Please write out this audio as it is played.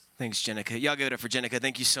Thanks, Jenica. Y'all give it up for Jenica.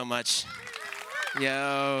 Thank you so much.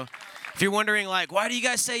 Yo. If you're wondering, like, why do you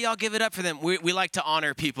guys say y'all give it up for them? We like to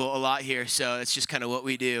honor people a lot here, so it's just kind of what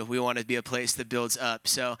we do. We want to be a place that builds up.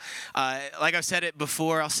 So, like I've said it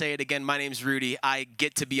before, I'll say it again. My name's Rudy. I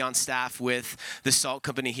get to be on staff with the Salt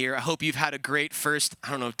Company here. I hope you've had a great first,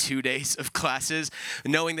 2 days of classes,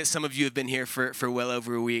 knowing that some of you have been here for well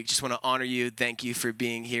over a week. Just want to honor you. Thank you for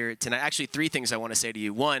being here tonight. Actually, 3 things I want to say to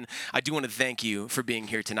you. One, I do want to thank you for being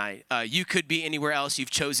here tonight. You could be anywhere else.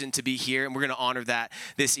 You've chosen to be here, and we're going to honor that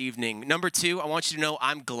this evening. Number 2, I want you to know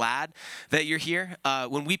I'm glad that you're here.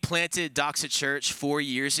 When we planted Doxa Church 4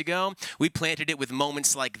 years ago, we planted it with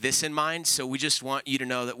moments like this in mind. So we just want you to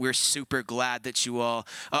know that we're super glad that you all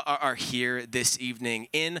are here this evening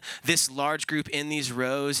in this large group in these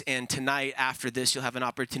rows. And tonight, after this, you'll have an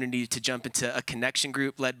opportunity to jump into a connection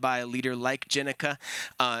group led by a leader like Jenica.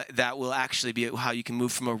 That will actually be how you can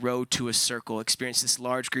move from a row to a circle, experience this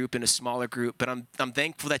large group and a smaller group. But I'm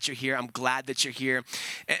thankful that you're here. I'm glad that you're here.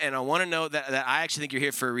 And I want to know that I actually think you're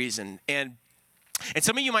here for a reason. And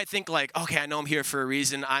some of you might think like, okay, I know I'm here for a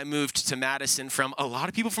reason. I moved to Madison from a lot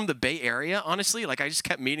of people from the Bay Area, honestly. Like I just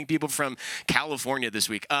kept meeting people from California this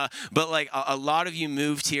week. But like a lot of you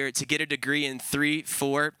moved here to get a degree in 3,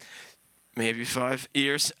 4, maybe 5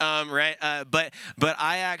 years, right? But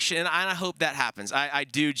I actually, and I hope that happens. I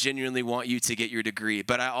do genuinely want you to get your degree,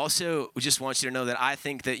 but I also just want you to know that I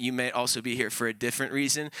think that you may also be here for a different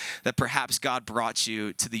reason, that perhaps God brought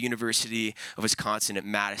you to the University of Wisconsin at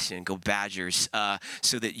Madison, go Badgers,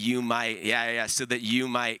 so that you might, so that you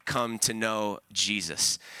might come to know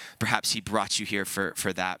Jesus. Perhaps he brought you here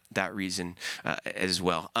for that reason as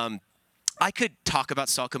well. I could talk about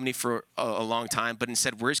Salt Company for a long time, but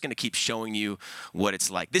instead we're just going to keep showing you what it's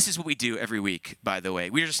like. This is what we do every week, by the way.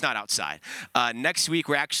 We're just not outside. Next week,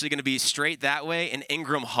 we're actually going to be straight that way in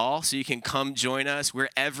Ingram Hall, so you can come join us. We're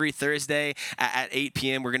every Thursday at 8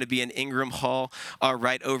 p.m. We're going to be in Ingram Hall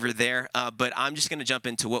right over there. But I'm just going to jump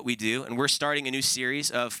into what we do, and we're starting a new series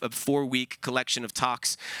of a 4-week collection of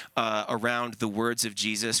talks around the words of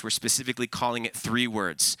Jesus. We're specifically calling it 3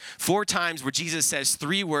 words. 4 times where Jesus says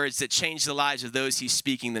 3 words that change the lives of those he's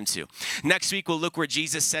speaking them to. Next week, we'll look where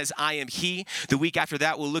Jesus says, I am he. The week after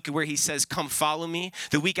that, we'll look at where he says, come follow me.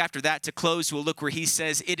 The week after that, to close, we'll look where he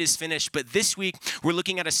says, it is finished. But this week, we're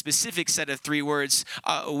looking at a specific set of 3 words,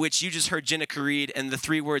 which you just heard Jenica read, and the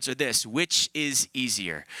 3 words are this: which is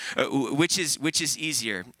easier? Which is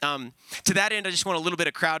easier? To that end, I just want a little bit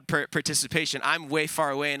of crowd participation. I'm way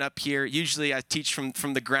far away and up here. Usually, I teach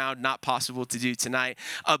from the ground, not possible to do tonight.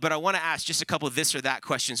 But I want to ask just a couple of this or that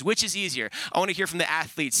questions. Which is easier? I want to hear from the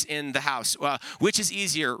athletes in the house. Which is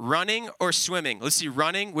easier, running or swimming? Let's see,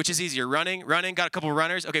 running. Which is easier, running? Got a couple of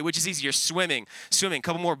runners. Okay, which is easier, swimming?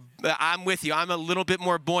 Couple more. I'm with you. I'm a little bit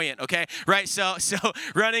more buoyant. Okay, right? So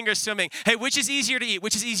running or swimming? Hey, which is easier to eat?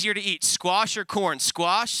 Which is easier to eat, squash or corn?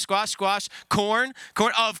 Squash. Corn.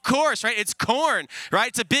 Of course, right? It's corn, right?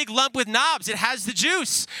 It's a big lump with knobs. It has the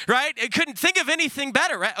juice, right? I couldn't think of anything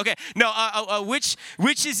better, right? Okay, no. Which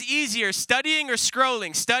is easier, studying or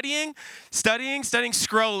scrolling? Studying,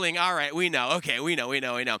 scrolling. All right, we know. Okay, we know.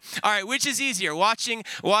 All right, which is easier, watching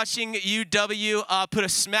UW put a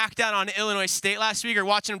smackdown on Illinois State last week, or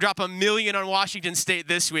watching them drop $1 million on Washington State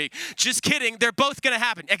this week? Just kidding. They're both going to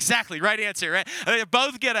happen. Exactly. Right answer, right? They're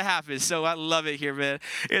both going to happen. So I love it here, man.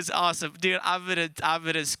 It's awesome. Dude, I've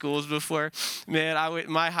been at schools before. Man,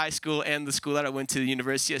 my high school and the school that I went to, the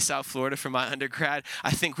University of South Florida, for my undergrad,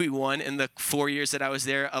 I think we won in the 4 years that I was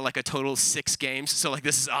there, like a total 6 games. So like,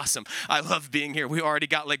 this is awesome. I love being here. We already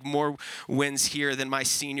got like more wins here than my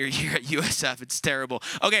senior year at USF. It's terrible.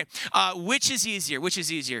 Okay, which is easier? Which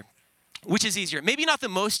is easier? Maybe not the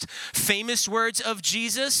most famous words of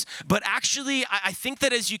Jesus, but actually, I think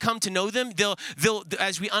that as you come to know them, they'll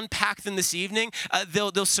as we unpack them this evening,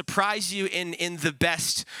 they'll surprise you in the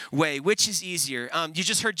best way. Which is easier? You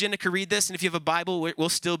just heard Jenica read this, and if you have a Bible, we'll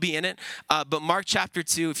still be in it. But Mark chapter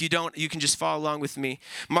 2, if you don't, you can just follow along with me.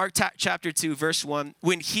 Mark chapter 2, verse 1.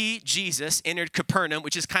 When Jesus, entered Capernaum,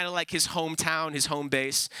 which is kind of like his hometown, his home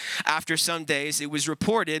base, after some days, it was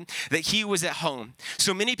reported that he was at home.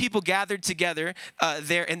 So many people gathered together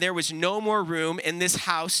there, and there was no more room in this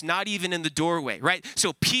house, not even in the doorway, right?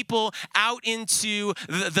 So people out into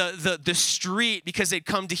the street because they'd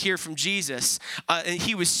come to hear from Jesus, and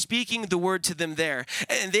he was speaking the word to them there.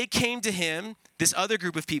 And they came to him, this other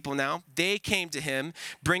group of people now, they came to him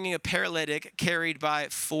bringing a paralytic carried by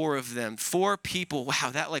 4 of them. 4 people. Wow,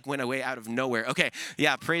 that like went away out of nowhere. Okay,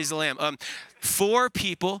 yeah, praise the Lamb. 4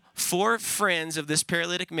 people, 4 friends of this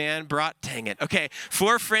paralytic man dang it. Okay,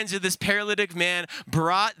 4 friends of this paralytic man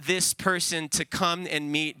brought this person to come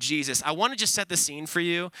and meet Jesus. I want to just set the scene for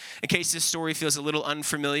you in case this story feels a little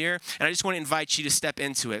unfamiliar, and I just want to invite you to step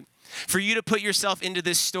into it. For you to put yourself into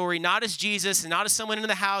this story, not as Jesus, and not as someone in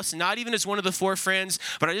the house, and not even as one of the 4 friends,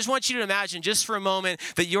 but I just want you to imagine just for a moment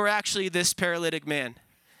that you're actually this paralytic man.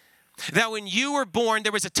 That when you were born,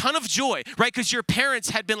 there was a ton of joy, right? Because your parents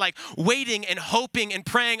had been like waiting and hoping and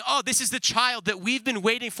praying, oh, this is the child that we've been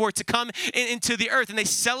waiting for to come into the earth. And they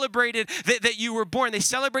celebrated that you were born. They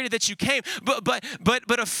celebrated that you came.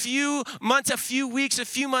 But a few months, a few weeks, a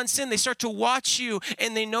few months in, they start to watch you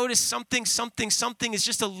and they notice something is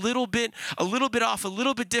just a little bit off, a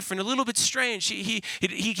little bit different, a little bit strange.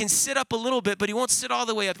 He can sit up a little bit, but he won't sit all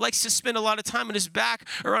the way up. Likes to spend a lot of time on his back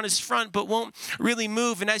or on his front, but won't really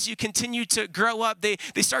move. And as you continue to grow up, they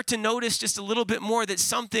start to notice just a little bit more that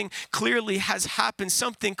something clearly has happened,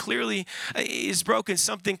 something clearly is broken,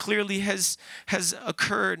 something clearly has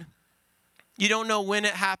occurred. You don't know when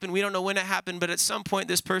it happened, we don't know when it happened, but at some point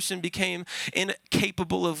this person became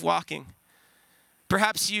incapable of walking.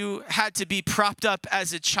 Perhaps you had to be propped up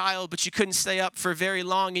as a child, but you couldn't stay up for very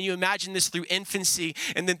long. And you imagine this through infancy,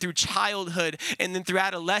 and then through childhood, and then through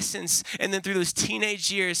adolescence, and then through those teenage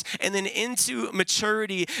years, and then into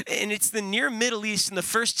maturity. And it's the near Middle East in the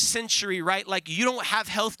 1st century, right? Like you don't have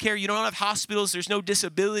healthcare, you don't have hospitals, there's no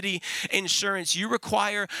disability insurance. You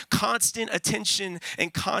require constant attention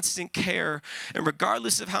and constant care. And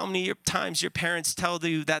regardless of how many times your parents tell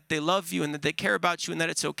you that they love you and that they care about you and that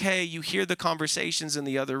it's okay, you hear the conversation in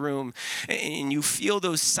the other room, and you feel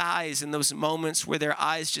those sighs and those moments where their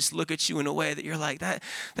eyes just look at you in a way that you're like, that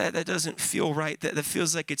doesn't feel right. That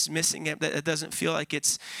feels like it's missing it. That doesn't feel like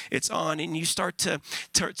it's on. And you start to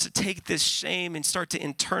take this shame and start to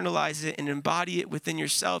internalize it and embody it within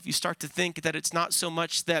yourself. You start to think that it's not so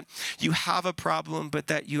much that you have a problem, but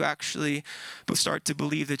that you actually start to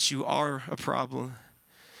believe that you are a problem.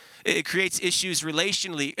 It creates issues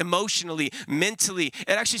relationally, emotionally, mentally. It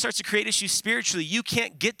actually starts to create issues spiritually. You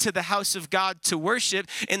can't get to the house of God to worship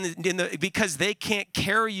because they can't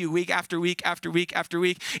carry you week after week after week after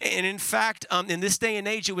week. And in fact, in this day and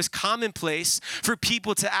age, it was commonplace for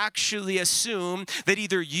people to actually assume that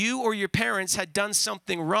either you or your parents had done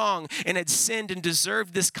something wrong and had sinned and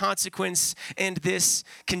deserved this consequence and this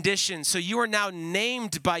condition. So you are now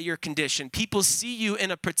named by your condition. People see you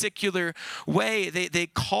in a particular way. They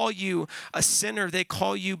call you a sinner. They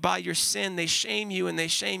call you by your sin. They shame you and they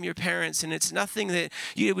shame your parents. And it's nothing that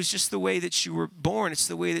it was just the way that you were born. It's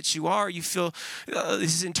the way that you are. You feel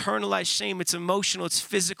this internalized shame. It's emotional. It's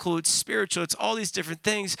physical. It's spiritual. It's all these different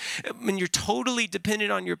things. And you're totally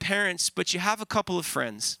dependent on your parents, but you have a couple of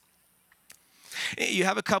friends. You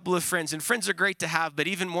have a couple of friends, and friends are great to have, but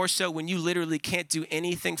even more so when you literally can't do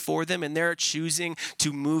anything for them and they're choosing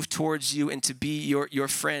to move towards you and to be your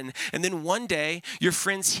friend. And then one day, your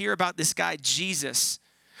friends hear about this guy, Jesus.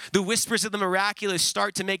 The whispers of the miraculous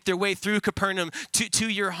start to make their way through Capernaum to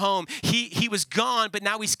your home. He was gone, but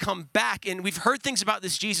now he's come back. And we've heard things about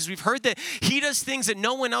this Jesus. We've heard that he does things that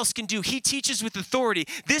no one else can do. He teaches with authority.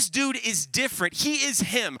 This dude is different. He is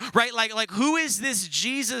him, right? Like who is this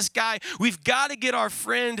Jesus guy? We've got to get our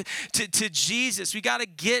friend to Jesus. We got to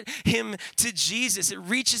get him to Jesus. It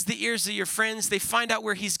reaches the ears of your friends. They find out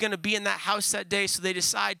where he's going to be in that house that day, so they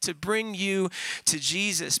decide to bring you to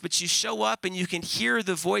Jesus. But you show up and you can hear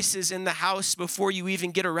the voices in the house before you even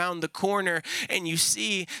get around the corner, and you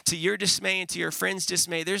see, to your dismay and to your friends'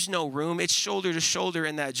 dismay, there's no room. It's shoulder to shoulder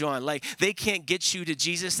in that John. Like they can't get you to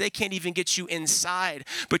Jesus. They can't even get you inside.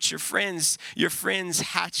 But your friends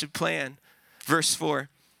hatch a plan. Verse 4.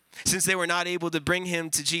 Since they were not able to bring him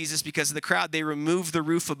to Jesus because of the crowd, they removed the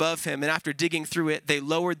roof above him. And after digging through it, they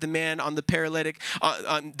lowered the man on the paralytic,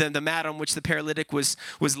 on the mat on which the paralytic was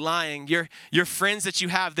lying. Your friends that you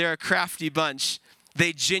have, they're a crafty bunch.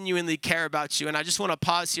 They genuinely care about you. And I just want to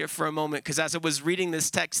pause here for a moment, because as I was reading this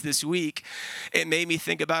text this week, it made me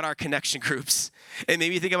think about our connection groups. It made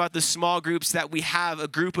me think about the small groups that we have, a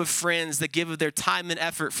group of friends that give of their time and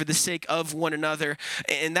effort for the sake of one another.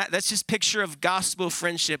 And that's just a picture of gospel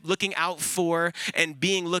friendship, looking out for and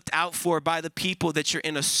being looked out for by the people that you're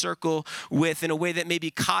in a circle with in a way that may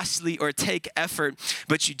be costly or take effort,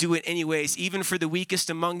 but you do it anyways, even for the weakest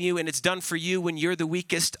among you. And it's done for you when you're the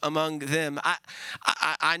weakest among them.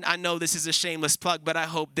 I know this is a shameless plug, but I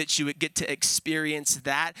hope that you would get to experience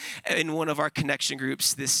that in one of our connection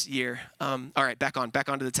groups this year. All right, back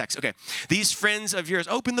onto the text. Okay, these friends of yours,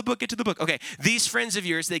 open the book, get to the book. Okay, these friends of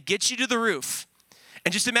yours, they get you to the roof.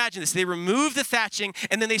 And just imagine this. They remove the thatching,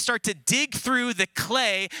 and then they start to dig through the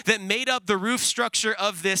clay that made up the roof structure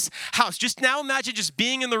of this house. Just now imagine just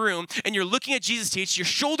being in the room, and you're looking at Jesus teach. You're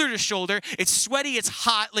shoulder to shoulder. It's sweaty. It's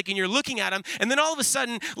hot. And you're looking at him. And then all of a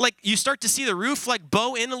sudden, you start to see the roof,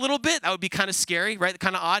 bow in a little bit. That would be kind of scary, right?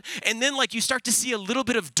 Kind of odd. And then, you start to see a little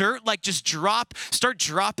bit of dirt, start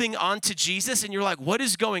dropping onto Jesus. And you're like, what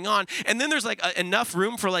is going on? And then there's, enough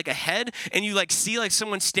room for, a head. And you, see,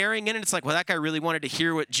 someone staring in. And it's well, that guy really wanted to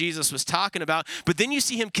hear what Jesus was talking about. But then you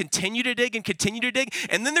see him continue to dig.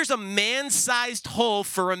 And then there's a man-sized hole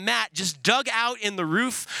for a mat just dug out in the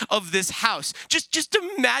roof of this house. Just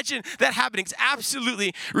imagine that happening. It's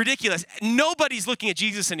absolutely ridiculous. Nobody's looking at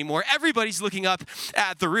Jesus anymore. Everybody's looking up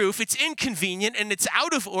at the roof. It's inconvenient and it's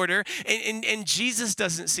out of order. And Jesus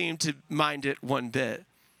doesn't seem to mind it one bit.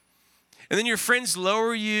 And then your friends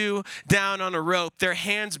lower you down on a rope. Their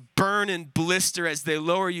hands burn and blister as they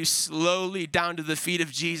lower you slowly down to the feet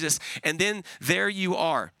of Jesus. And then there you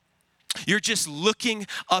are. You're just looking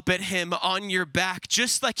up at him on your back,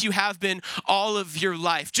 just like you have been all of your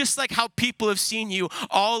life, just like how people have seen you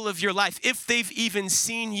all of your life, if they've even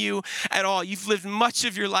seen you at all. You've lived much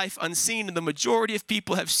of your life unseen, and the majority of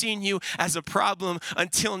people have seen you as a problem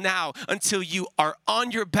until now, until you are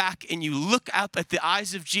on your back and you look up at the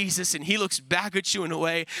eyes of Jesus, and he looks back at you in a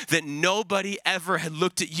way that nobody ever had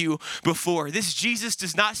looked at you before. This Jesus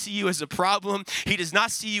does not see you as a problem. He does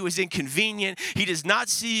not see you as inconvenient. He does not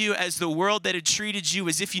see you as the world that had treated you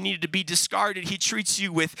as if you needed to be discarded. He treats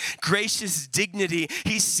you with gracious dignity.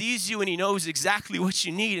 He sees you and he knows exactly what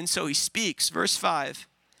you need, and so he speaks. Verse 5.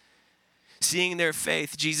 Seeing their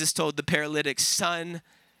faith, Jesus told the paralytic, "Son,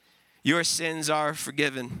 your sins are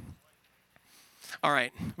forgiven." All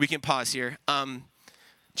right, we can pause here.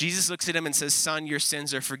 Jesus looks at him and says, "Son, your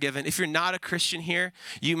sins are forgiven." If you're not a Christian here,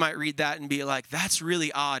 you might read that and be like, that's really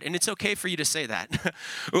odd. And it's okay for you to say that.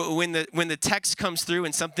 When the text comes through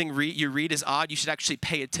and something you read is odd, you should actually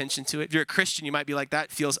pay attention to it. If you're a Christian, you might be like, that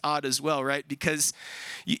feels odd as well, right? Because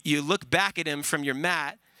you look back at him from your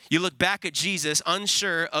mat, you look back at Jesus,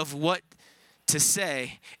 unsure of what to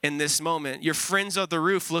say in this moment. Your friends on the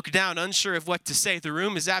roof look down, unsure of what to say. The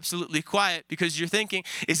room is absolutely quiet because you're thinking,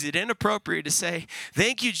 is it inappropriate to say,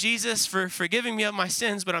 "Thank you, Jesus, for forgiving me of my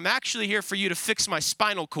sins, but I'm actually here for you to fix my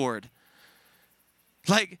spinal cord"?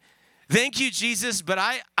 Thank you, Jesus, but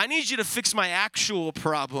I need you to fix my actual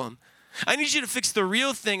problem. I need you to fix the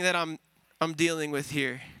real thing that I'm dealing with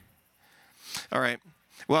here. All right.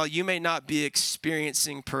 Well, you may not be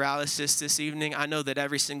experiencing paralysis this evening. I know that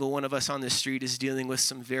every single one of us on this street is dealing with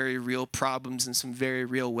some very real problems in some very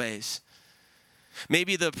real ways.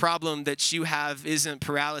 Maybe the problem that you have isn't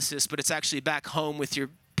paralysis, but it's actually back home with your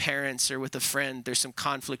parents or with a friend. There's some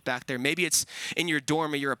conflict back there. Maybe it's in your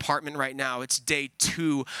dorm or your apartment right now. It's day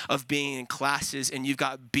 2 of being in classes and you've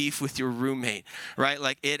got beef with your roommate, right?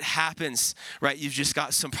 It happens, right? You've just got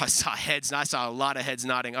I saw a lot of heads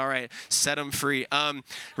nodding. All right, set them free,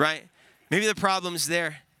 right? Maybe the problem's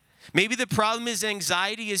there. Maybe the problem is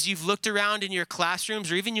anxiety as you've looked around in your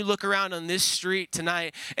classrooms, or even you look around on this street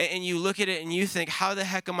tonight and you look at it and you think, how the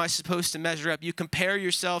heck am I supposed to measure up? You compare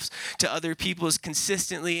yourselves to other people's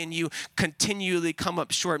consistently and you continually come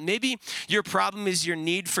up short. Maybe your problem is your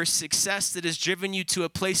need for success that has driven you to a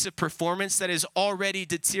place of performance that is already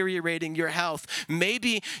deteriorating your health.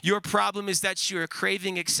 Maybe your problem is that you are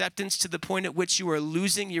craving acceptance to the point at which you are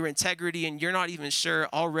losing your integrity and you're not even sure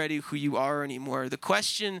already who you are anymore. The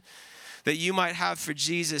question that you might have for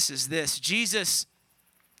Jesus is this: Jesus,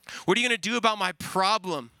 what are you going to do about my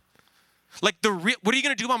problem? What are you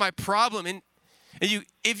going to do about my problem? And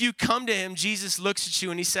if you come to him, Jesus looks at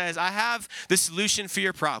you and he says, I have the solution for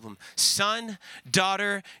your problem. Son,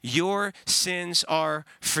 daughter, your sins are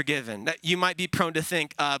forgiven. You might be prone to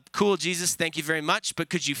think, cool, Jesus, thank you very much, but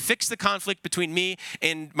could you fix the conflict between me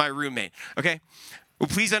and my roommate? Okay? Well,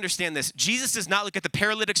 please understand this. Jesus does not look at the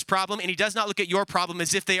paralytic's problem, and he does not look at your problem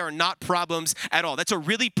as if they are not problems at all. That's a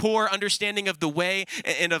really poor understanding of the way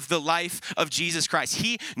and of the life of Jesus Christ.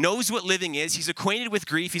 He knows what living is. He's acquainted with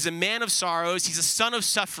grief. He's a man of sorrows. He's a son of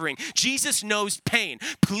suffering. Jesus knows pain.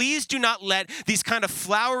 Please do not let these kind of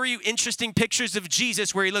flowery, interesting pictures of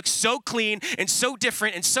Jesus where he looks so clean and so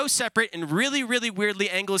different and so separate and really, really weirdly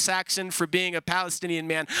Anglo-Saxon for being a Palestinian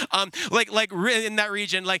man, in that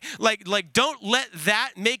region, don't let that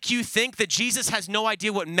make you think that Jesus has no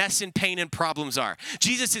idea what mess and pain and problems are.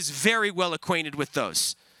 Jesus is very well acquainted with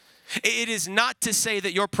those. It is not to say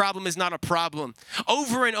that your problem is not a problem.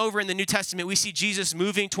 Over and over in the New Testament, we see Jesus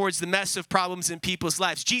moving towards the mess of problems in people's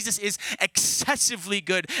lives. Jesus is excessively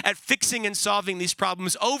good at fixing and solving these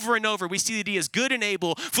problems. Over and over, we see that he is good and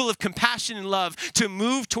able, full of compassion and love, to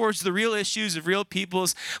move towards the real issues of real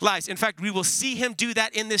people's lives. In fact, we will see him do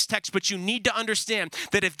that in this text, but you need to understand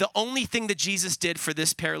that if the only thing that Jesus did for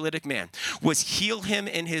this paralytic man was heal him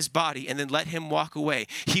in his body and then let him walk away,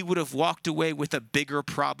 he would have walked away with a bigger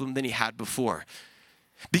problem than he had before.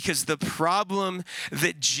 Because the problem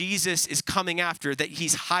that Jesus is coming after, that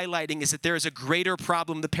he's highlighting, is that there is a greater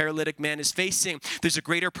problem the paralytic man is facing. There's a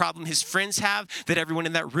greater problem his friends have, that everyone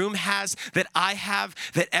in that room has, that I have,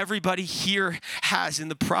 that everybody here has.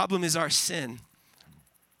 And the problem is our sin.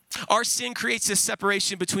 Our sin creates a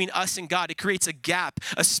separation between us and God. It creates a gap,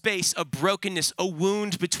 a space, a brokenness, a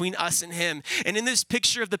wound between us and him. And in this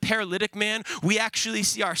picture of the paralytic man, we actually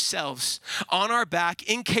see ourselves on our back,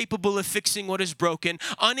 incapable of fixing what is broken,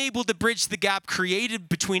 unable to bridge the gap created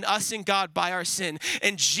between us and God by our sin.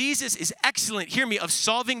 And Jesus is excellent, hear me, of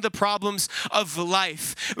solving the problems of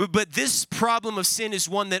life. But this problem of sin is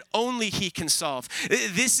one that only he can solve.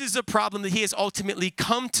 This is a problem that he has ultimately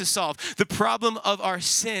come to solve. The problem of our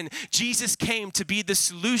sin. Jesus came to be the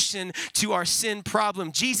solution to our sin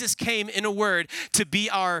problem. Jesus came, in a word, to be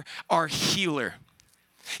our healer.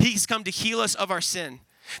 He's come to heal us of our sin.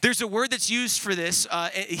 There's a word that's used for this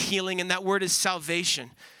healing, and that word is salvation.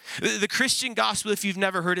 The Christian gospel, if you've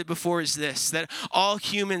never heard it before, is this: that all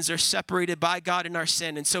humans are separated by God in our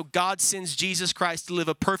sin. And so God sends Jesus Christ to live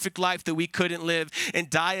a perfect life that we couldn't live and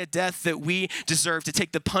die a death that we deserve, to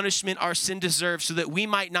take the punishment our sin deserves so that we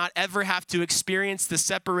might not ever have to experience the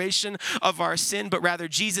separation of our sin, but rather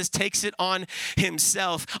Jesus takes it on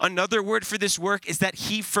himself. Another word for this work is that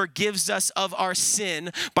he forgives us of our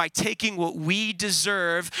sin by taking what we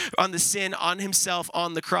deserve on the sin on himself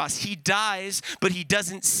on the cross. He dies, but he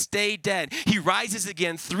doesn't stay dead. He rises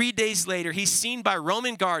again 3 days later. He's seen by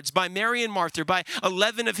Roman guards, by Mary and Martha, by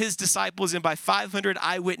 11 of his disciples, and by 500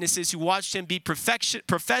 eyewitnesses who watched him be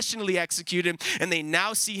professionally executed, and they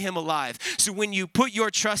now see him alive. So when you put your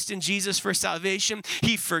trust in Jesus for salvation,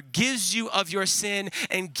 he forgives you of your sin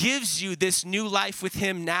and gives you this new life with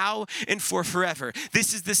him now and for forever.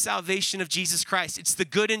 This is the salvation of Jesus Christ. It's the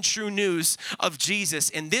good and true news of Jesus.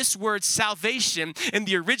 And this word salvation in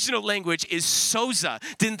the original language is soza.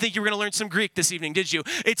 Didn't think you were going to learn some Greek this evening, did you?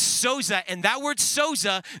 It's soza, and that word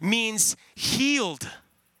soza means healed.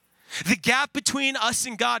 The gap between us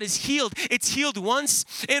and God is healed. It's healed once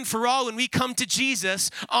and for all when we come to Jesus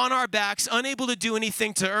on our backs, unable to do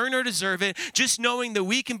anything to earn or deserve it, just knowing that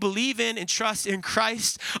we can believe in and trust in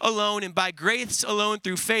Christ alone, and by grace alone,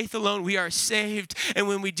 through faith alone, we are saved. And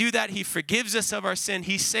when we do that, he forgives us of our sin.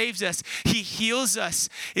 He saves us. He heals us.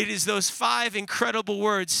 It is those 5 incredible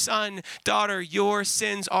words: son, daughter, your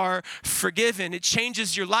sins are forgiven. It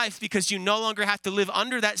changes your life because you no longer have to live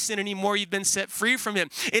under that sin anymore. You've been set free from him.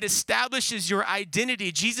 It establishes your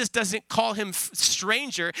identity. Jesus doesn't call him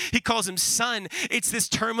stranger. He calls him son. It's this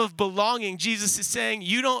term of belonging. Jesus is saying,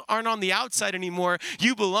 you aren't on the outside anymore.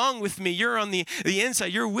 You belong with me. You're on the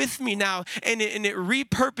inside. You're with me now. And it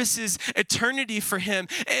repurposes eternity for him.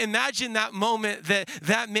 Imagine that moment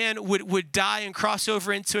that man would die and cross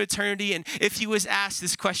over into eternity. And if he was asked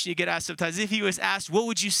this question, you get asked sometimes, if he was asked, what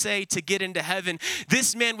would you say to get into heaven?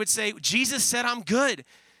 This man would say, Jesus said, I'm good.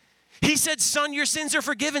 He said, son, your sins are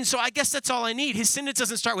forgiven, so I guess that's all I need. His sentence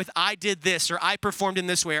doesn't start with, I did this, or I performed in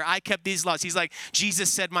this way, or I kept these laws. He's like, Jesus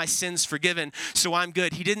said my sins forgiven, so I'm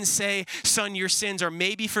good. He didn't say, son, your sins are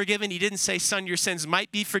maybe forgiven. He didn't say, son, your sins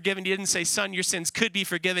might be forgiven. He didn't say, son, your sins could be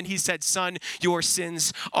forgiven. He said, son, your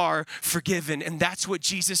sins are forgiven. And that's what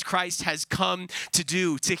Jesus Christ has come to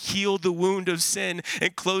do, to heal the wound of sin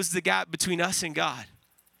and close the gap between us and God.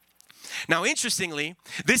 Now, interestingly,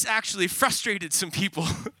 this actually frustrated some people.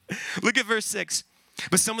 Look at verse 6.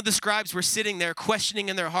 But some of the scribes were sitting there questioning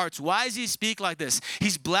in their hearts, why does he speak like this?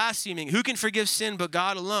 He's blaspheming. Who can forgive sin but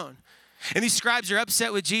God alone? And these scribes are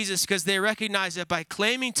upset with Jesus because they recognize that by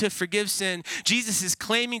claiming to forgive sin, Jesus is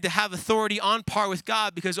claiming to have authority on par with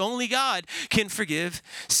God, because only God can forgive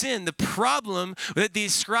sin. The problem that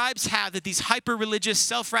these scribes have, that these hyper-religious,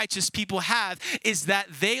 self-righteous people have, is that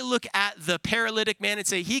they look at the paralytic man and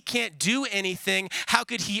say, he can't do anything. How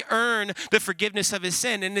could he earn the forgiveness of his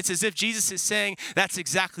sin? And it's as if Jesus is saying, that's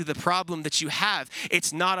exactly the problem that you have.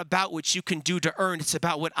 It's not about what you can do to earn. It's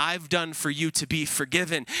about what I've done for you to be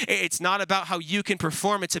forgiven. It's not not about how you can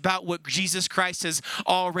perform. It's about what Jesus Christ has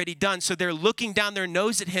already done. So they're looking down their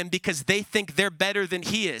nose at him because they think they're better than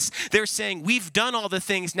he is. They're saying, we've done all the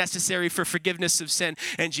things necessary for forgiveness of sin.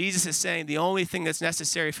 And Jesus is saying the only thing that's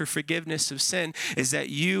necessary for forgiveness of sin is that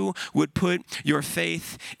you would put your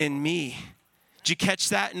faith in me. Did you catch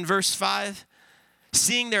that in verse 5?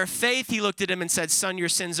 Seeing their faith, he looked at him and said, son, your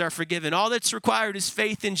sins are forgiven. All that's required is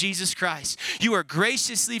faith in Jesus Christ. You are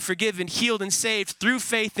graciously forgiven, healed, and saved through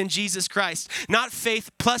faith in Jesus Christ. Not faith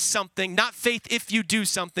plus something, not faith if you do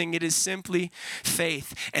something. It is simply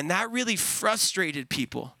faith. And that really frustrated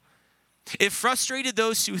people. It frustrated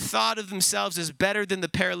those who thought of themselves as better than the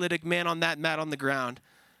paralytic man on that mat on the ground.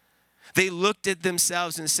 They looked at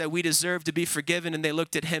themselves and said, we deserve to be forgiven. And they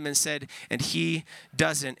looked at him and said, and he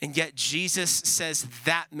doesn't. And yet Jesus says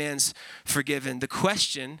that man's forgiven. The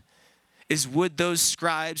question is, would those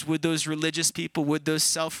scribes, would those religious people, would those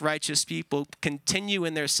self-righteous people continue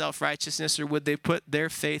in their self-righteousness, or would they put their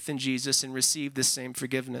faith in Jesus and receive the same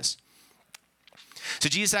forgiveness? So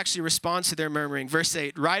Jesus actually responds to their murmuring. Verse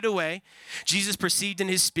 8, right away, Jesus perceived in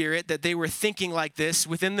his spirit that they were thinking like this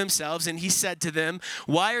within themselves, and he said to them,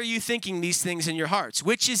 why are you thinking these things in your hearts?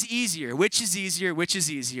 Which is easier? Which is easier? Which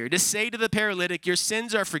is easier? To say to the paralytic, your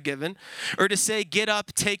sins are forgiven, or to say, get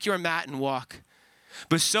up, take your mat, and walk?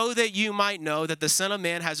 But so that you might know that the Son of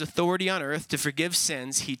Man has authority on earth to forgive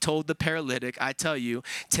sins, he told the paralytic, I tell you,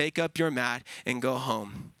 take up your mat and go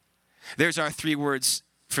home. There's our 3 words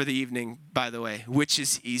for the evening, by the way. Which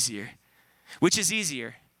is easier? Which is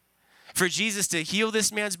easier? For Jesus to heal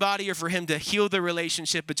this man's body, or for him to heal the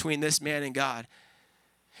relationship between this man and God?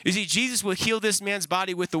 You see, Jesus will heal this man's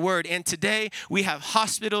body with the word. And today we have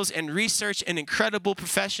hospitals and research and incredible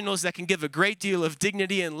professionals that can give a great deal of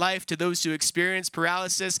dignity and life to those who experience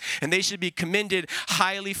paralysis. And they should be commended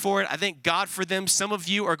highly for it. I thank God for them. Some of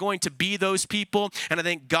you are going to be those people. And I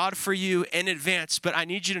thank God for you in advance. But I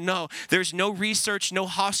need you to know there's no research, no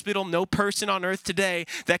hospital, no person on earth today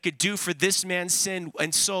that could do for this man's sin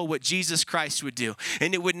and soul what Jesus Christ would do.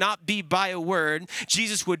 And it would not be by a word.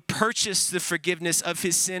 Jesus would purchase the forgiveness of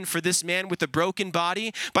his sin for this man with a broken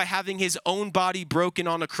body by having his own body broken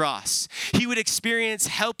on a cross. He would experience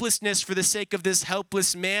helplessness for the sake of this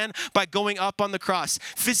helpless man by going up on the cross.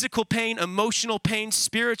 Physical pain, emotional pain,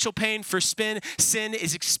 spiritual pain for sin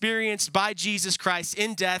is experienced by Jesus Christ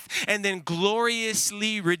in death and then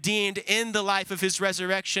gloriously redeemed in the life of his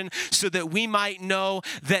resurrection, so that we might know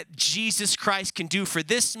that Jesus Christ can do for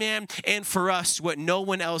this man and for us what no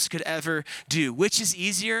one else could ever do. Which is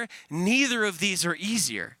easier? Neither of these are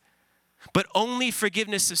easier. But only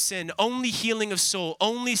forgiveness of sin, only healing of soul,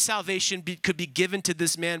 only salvation could be given to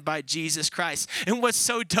this man by Jesus Christ. And what's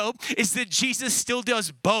so dope is that Jesus still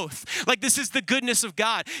does both. Like, this is the goodness of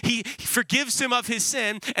God. He forgives him of his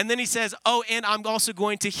sin, and then he says, oh, and I'm also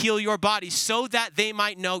going to heal your body, so that they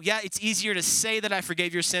might know, yeah, it's easier to say that I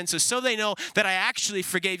forgave your sin. So they know that I actually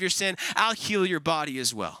forgave your sin, I'll heal your body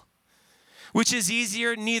as well. Which is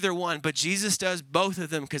easier? Neither one. But Jesus does both of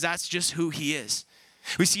them because that's just who he is.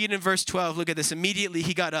 We see it in verse 12. Look at this. Immediately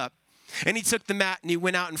he got up and he took the mat and he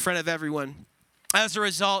went out in front of everyone. As a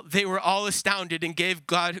result, they were all astounded and gave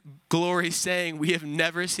God glory, saying, we have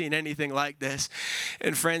never seen anything like this.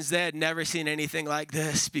 And friends, they had never seen anything like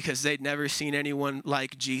this because they'd never seen anyone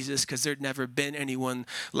like Jesus, because there'd never been anyone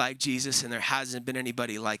like Jesus, and there hasn't been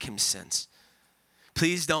anybody like him since.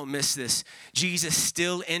 Please don't miss this. Jesus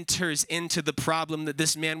still enters into the problem that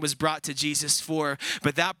this man was brought to Jesus for,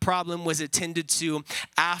 but that problem was attended to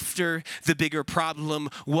after the bigger problem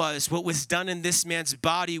was. What was done in this man's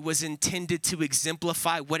body was intended to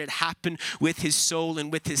exemplify what had happened with his soul and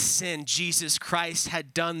with his sin. Jesus Christ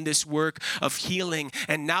had done this work of healing,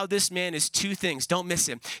 and now this man is 2 things. Don't miss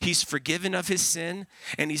him. He's forgiven of his sin,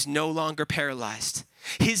 and he's no longer paralyzed.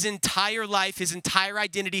 His entire life, his entire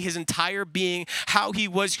identity, his entire being, how he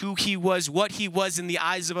was, who he was, what he was in the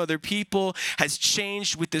eyes of other people has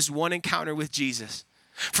changed with this one encounter with Jesus.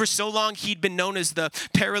 For so long, he'd been known as the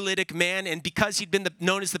paralytic man, and because he'd been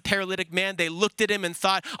known as the paralytic man, they looked at him and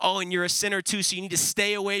thought, oh, and you're a sinner too, so you need to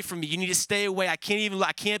stay away from me. You need to stay away. I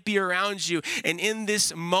can't be around you. And in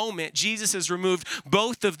this moment, Jesus has removed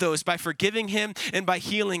both of those by forgiving him and by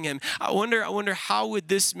healing him. I wonder how would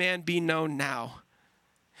this man be known now?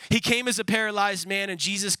 He came as a paralyzed man, and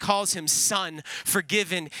Jesus calls him son,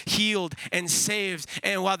 forgiven, healed, and saved.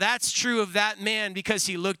 And while that's true of that man because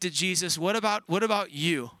he looked at Jesus, what about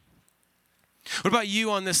you? What about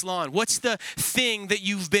you on this lawn? What's the thing that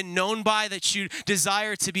you've been known by that you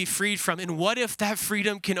desire to be freed from? And what if that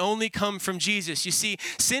freedom can only come from Jesus? You see,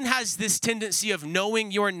 sin has this tendency of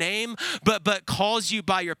knowing your name, but calls you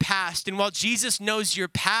by your past. And while Jesus knows your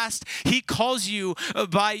past, he calls you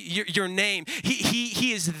by your name.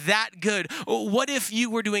 He is that good. What if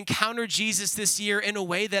you were to encounter Jesus this year in a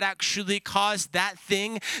way that actually caused that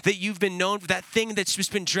thing that you've been known for, that thing that's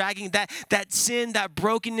just been dragging, that sin, that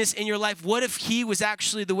brokenness in your life? What if he was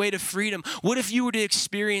actually the way to freedom? What if you were to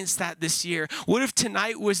experience that this year? What if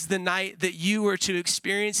tonight was the night that you were to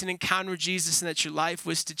experience and encounter Jesus and that your life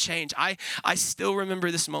was to change? I still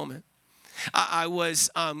remember this moment. I was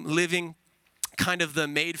living kind of the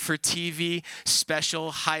made-for-TV special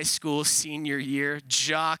high school senior year.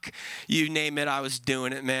 Jock, you name it, I was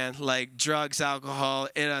doing it, man. Like drugs, alcohol,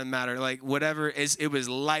 it doesn't matter. Like whatever, it was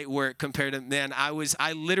light work compared to, man,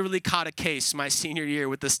 I literally caught a case my senior year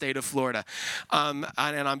with the state of Florida. And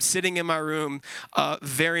I'm sitting in my room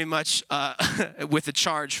very much with a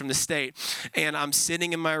charge from the state. And I'm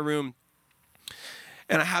sitting in my room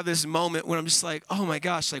and I have this moment when I'm just like, oh my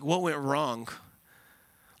gosh, like what went wrong?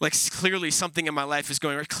 Like clearly something in my life is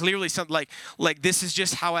going wrong. Clearly something like this is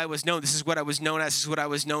just how I was known. This is what I was known as. This is what I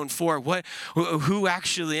was known for. Who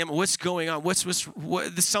actually am I? What's going on?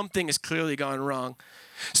 Something has clearly gone wrong.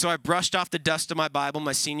 So I brushed off the dust of my Bible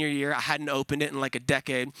my senior year. I hadn't opened it in like a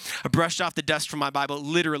decade. I brushed off the dust from my Bible,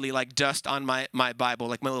 literally like dust on my Bible,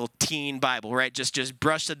 like my little teen Bible, right? Just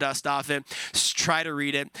brush the dust off it, try to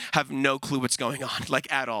read it, have no clue what's going on,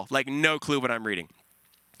 like at all, like no clue what I'm reading.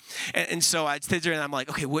 And so I sit there and I'm like,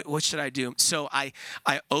 okay, what should I do? So I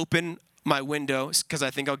open my window because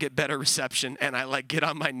I think I'll get better reception, and I like get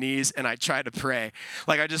on my knees and I try to pray.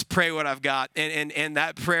 Like I just pray what I've got. And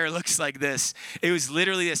that prayer looks like this. It was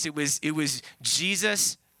literally this. It was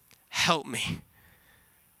Jesus, help me.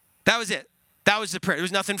 That was it. That was the prayer. There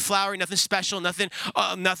was nothing flowery, nothing special,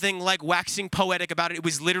 nothing like waxing poetic about it. It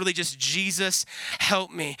was literally just Jesus,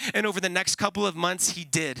 help me. And over the next couple of months, he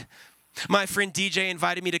did. My friend DJ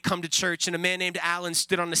invited me to come to church, and a man named Alan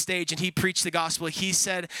stood on the stage, and he preached the gospel. He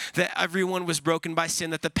said that everyone was broken by sin,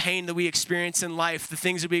 that the pain that we experience in life, the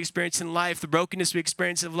things that we experience in life, the brokenness we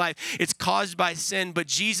experience in life, it's caused by sin, but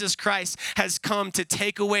Jesus Christ has come to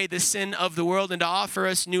take away the sin of the world and to offer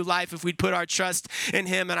us new life if we'd put our trust in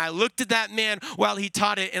him. And I looked at that man while he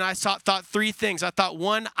taught it, and I thought three things. I thought,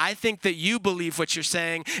 one, I think that you believe what you're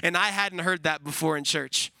saying, and I hadn't heard that before in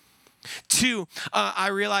church. Two, I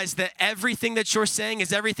realized that everything that you're saying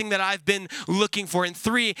is everything that I've been looking for. And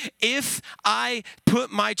three, if I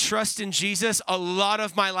put my trust in Jesus, a lot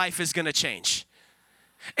of my life is going to change.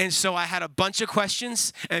 And so I had a bunch of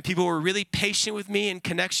questions, and people were really patient with me in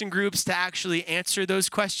connection groups to actually answer those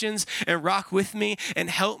questions and rock with me and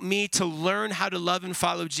help me to learn how to love and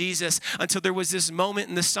follow Jesus, until there was this moment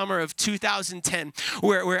in the summer of 2010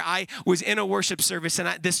 where I was in a worship service, and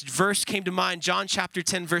this verse came to mind, John chapter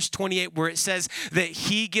 10, verse 28, where it says that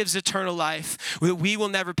he gives eternal life, that we will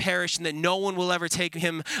never perish, and that no one will ever take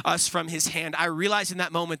us from his hand. I realized in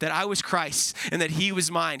that moment that I was Christ and that he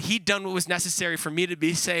was mine. He'd done what was necessary for me to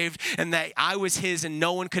be saved, and that I was his and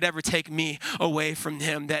no one could ever take me away from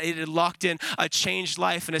him, that it had locked in a changed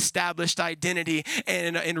life, an established identity,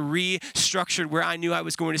 and restructured where I knew I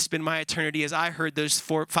was going to spend my eternity as I heard those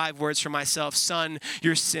 5 words for myself: son,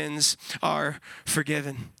 your sins are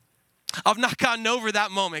forgiven. I've not gotten over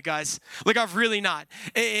that moment, guys. Like, I've really not.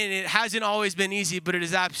 And it hasn't always been easy, but it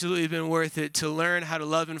has absolutely been worth it to learn how to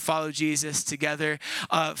love and follow Jesus together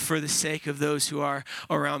for the sake of those who are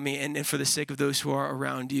around me and for the sake of those who are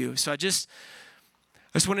around you. So I just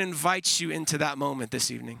want to invite you into that moment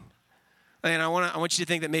this evening. And I want you to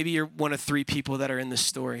think that maybe you're one of 3 people that are in this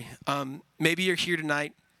story. Maybe you're here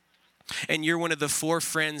tonight and you're one of the 4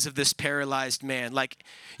 friends of this paralyzed man. Like,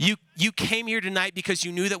 you came here tonight because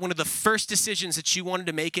you knew that one of the first decisions that you wanted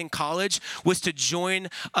to make in college was to join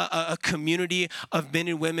a community of men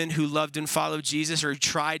and women who loved and followed Jesus, or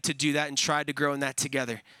tried to do that and tried to grow in that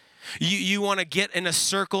together. You want to get in a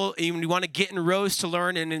circle, you want to get in rows to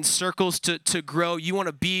learn and in circles to grow. You want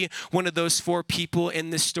to be one of those 4 people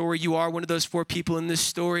in this story. You are one of those 4 people in this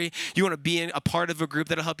story. You want to be a part of a group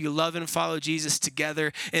that'll help you love and follow Jesus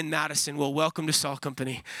together in Madison. Well, welcome to Salt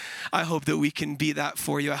Company. I hope that we can be that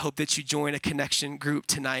for you. I hope that you join a connection group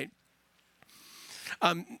tonight.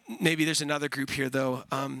 Maybe there's another group here, though.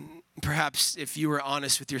 Perhaps if you were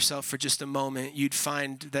honest with yourself for just a moment, you'd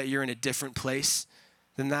find that you're in a different place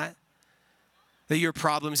than that your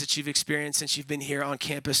problems that you've experienced since you've been here on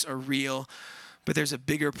campus are real, but there's a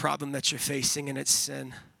bigger problem that you're facing, and it's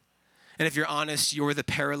sin. And if you're honest, you're the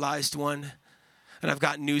paralyzed one. And I've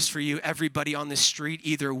got news for you. Everybody on the street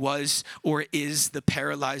either was or is the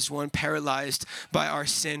paralyzed one, paralyzed by our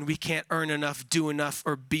sin. We can't earn enough, do enough,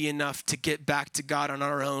 or be enough to get back to God on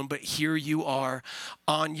our own. But here you are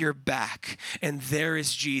on your back. And there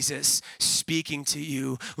is Jesus speaking to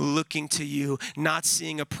you, looking to you, not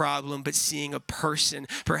seeing a problem, but seeing a person.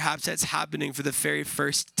 Perhaps that's happening for the very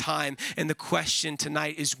first time. And the question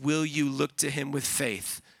tonight is, will you look to him with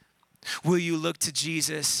faith? Will you look to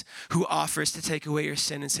Jesus who offers to take away your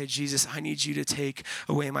sin and say, Jesus, I need you to take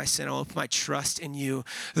away my sin. I'll put my trust in you.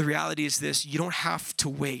 The reality is this, you don't have to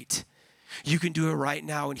wait. You can do it right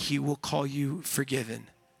now and he will call you forgiven.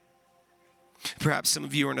 Perhaps some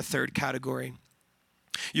of you are in a third category.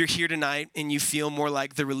 You're here tonight and you feel more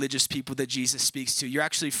like the religious people that Jesus speaks to. You're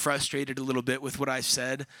actually frustrated a little bit with what I've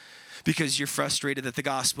said because you're frustrated that the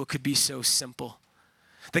gospel could be so simple.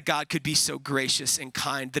 That God could be so gracious and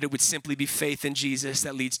kind, that it would simply be faith in Jesus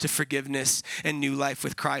that leads to forgiveness and new life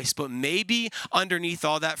with Christ. But maybe underneath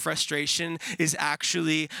all that frustration is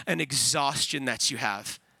actually an exhaustion that you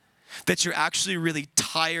have. That you're actually really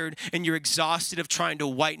tired and you're exhausted of trying to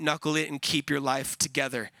white knuckle it and keep your life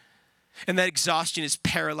together. And that exhaustion is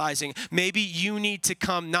paralyzing. Maybe you need to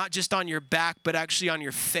come not just on your back, but actually on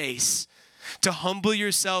your face, to humble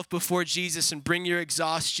yourself before Jesus and bring your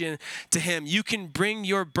exhaustion to him. You can bring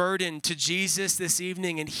your burden to Jesus this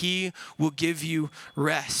evening and he will give you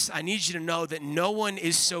rest. I need you to know that no one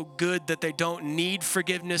is so good that they don't need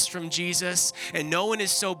forgiveness from Jesus, and no one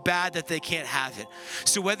is so bad that they can't have it.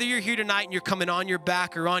 So whether you're here tonight and you're coming on your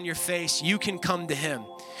back or on your face, you can come to him.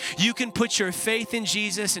 You can put your faith in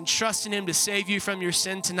Jesus and trust in him to save you from your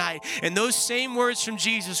sin tonight. And those same words from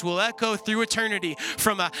Jesus will echo through eternity,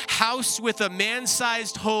 from a house with a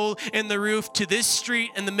man-sized hole in the roof to this street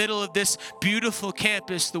in the middle of this beautiful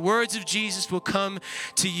campus. The words of Jesus will come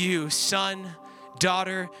to you. Son,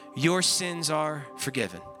 daughter, your sins are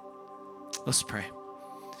forgiven. Let's pray.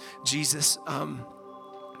 Jesus,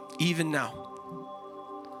 even now,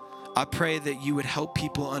 I pray that you would help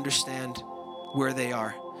people understand where they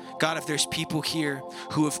are. God, if there's people here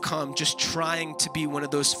who have come just trying to be one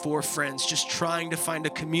of those four friends, just trying to find a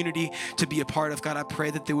community to be a part of, God, I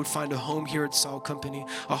pray that they would find a home here at Salt Company,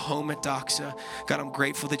 a home at Doxa. God, I'm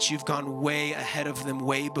grateful that you've gone way ahead of them,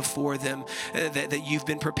 way before them, that you've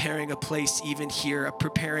been preparing a place even here,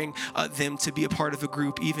 preparing them to be a part of a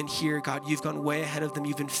group even here. God, you've gone way ahead of them.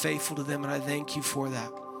 You've been faithful to them, and I thank you for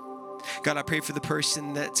that. God, I pray for the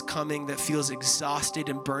person that's coming that feels exhausted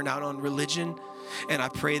and burnt out on religion. And I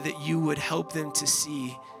pray that you would help them to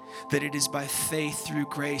see that it is by faith through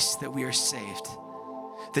grace that we are saved.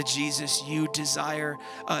 That Jesus, you desire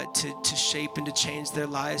to shape and to change their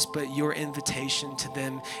lives, but your invitation to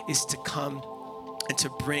them is to come and to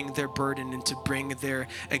bring their burden and to bring their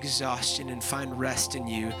exhaustion and find rest in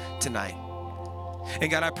you tonight.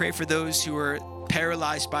 And God, I pray for those who are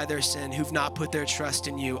paralyzed by their sin, who've not put their trust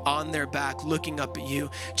in you, on their back, looking up at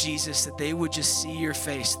you, Jesus, that they would just see your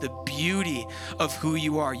face, the beauty of who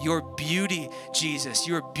you are, your beauty, Jesus.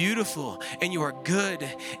 You are beautiful and you are good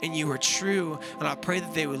and you are true. And I pray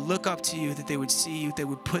that they would look up to you, that they would see you, they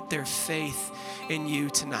would put their faith in you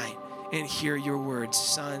tonight and hear your words.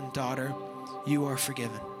 Son, daughter, you are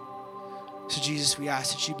forgiven. So Jesus, we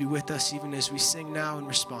ask that you be with us even as we sing now in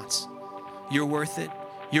response. You're worth it.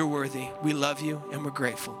 You're worthy. We love you and we're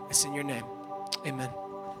grateful. It's in your name. Amen.